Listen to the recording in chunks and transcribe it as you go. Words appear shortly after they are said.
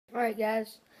Alright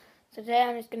guys, so today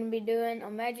I'm just going to be doing a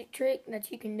magic trick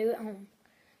that you can do at home.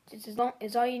 Just as long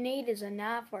as all you need is a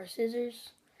knife or scissors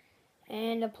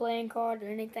and a playing card or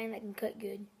anything that can cut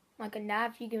good. Like a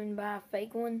knife, you can buy a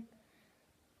fake one.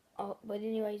 But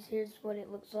anyways, here's what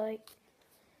it looks like.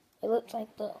 It looks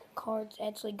like the card's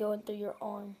actually going through your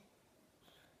arm.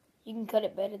 You can cut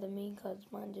it better than me because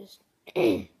mine just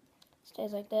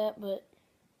stays like that, but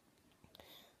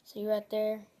see right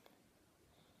there?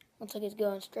 Looks like it's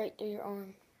going straight through your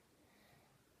arm.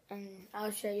 And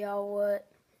I'll show y'all what.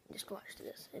 Just watch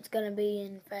this. It's going to be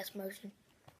in fast motion.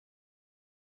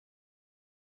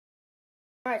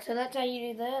 Alright, so that's how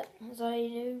you do that. That's all you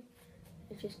do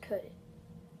is just cut it.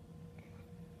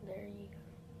 There you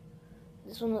go.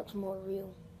 This one looks more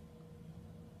real.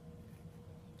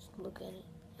 Just look at it.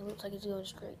 It looks like it's going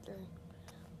straight through.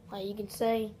 Like you can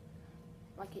say,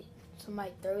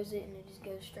 somebody throws it and it just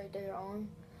goes straight through your arm.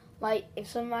 Like if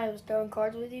somebody was throwing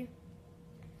cards with you,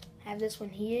 have this one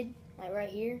hid, like right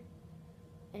here.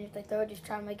 And if they throw it, just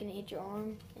try making it hit your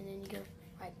arm, and then you go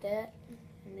like that,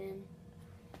 and then,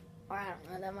 or I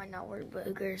don't know, that might not work, but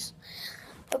who cares.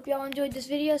 Hope y'all enjoyed this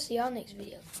video. See y'all next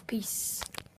video. Peace.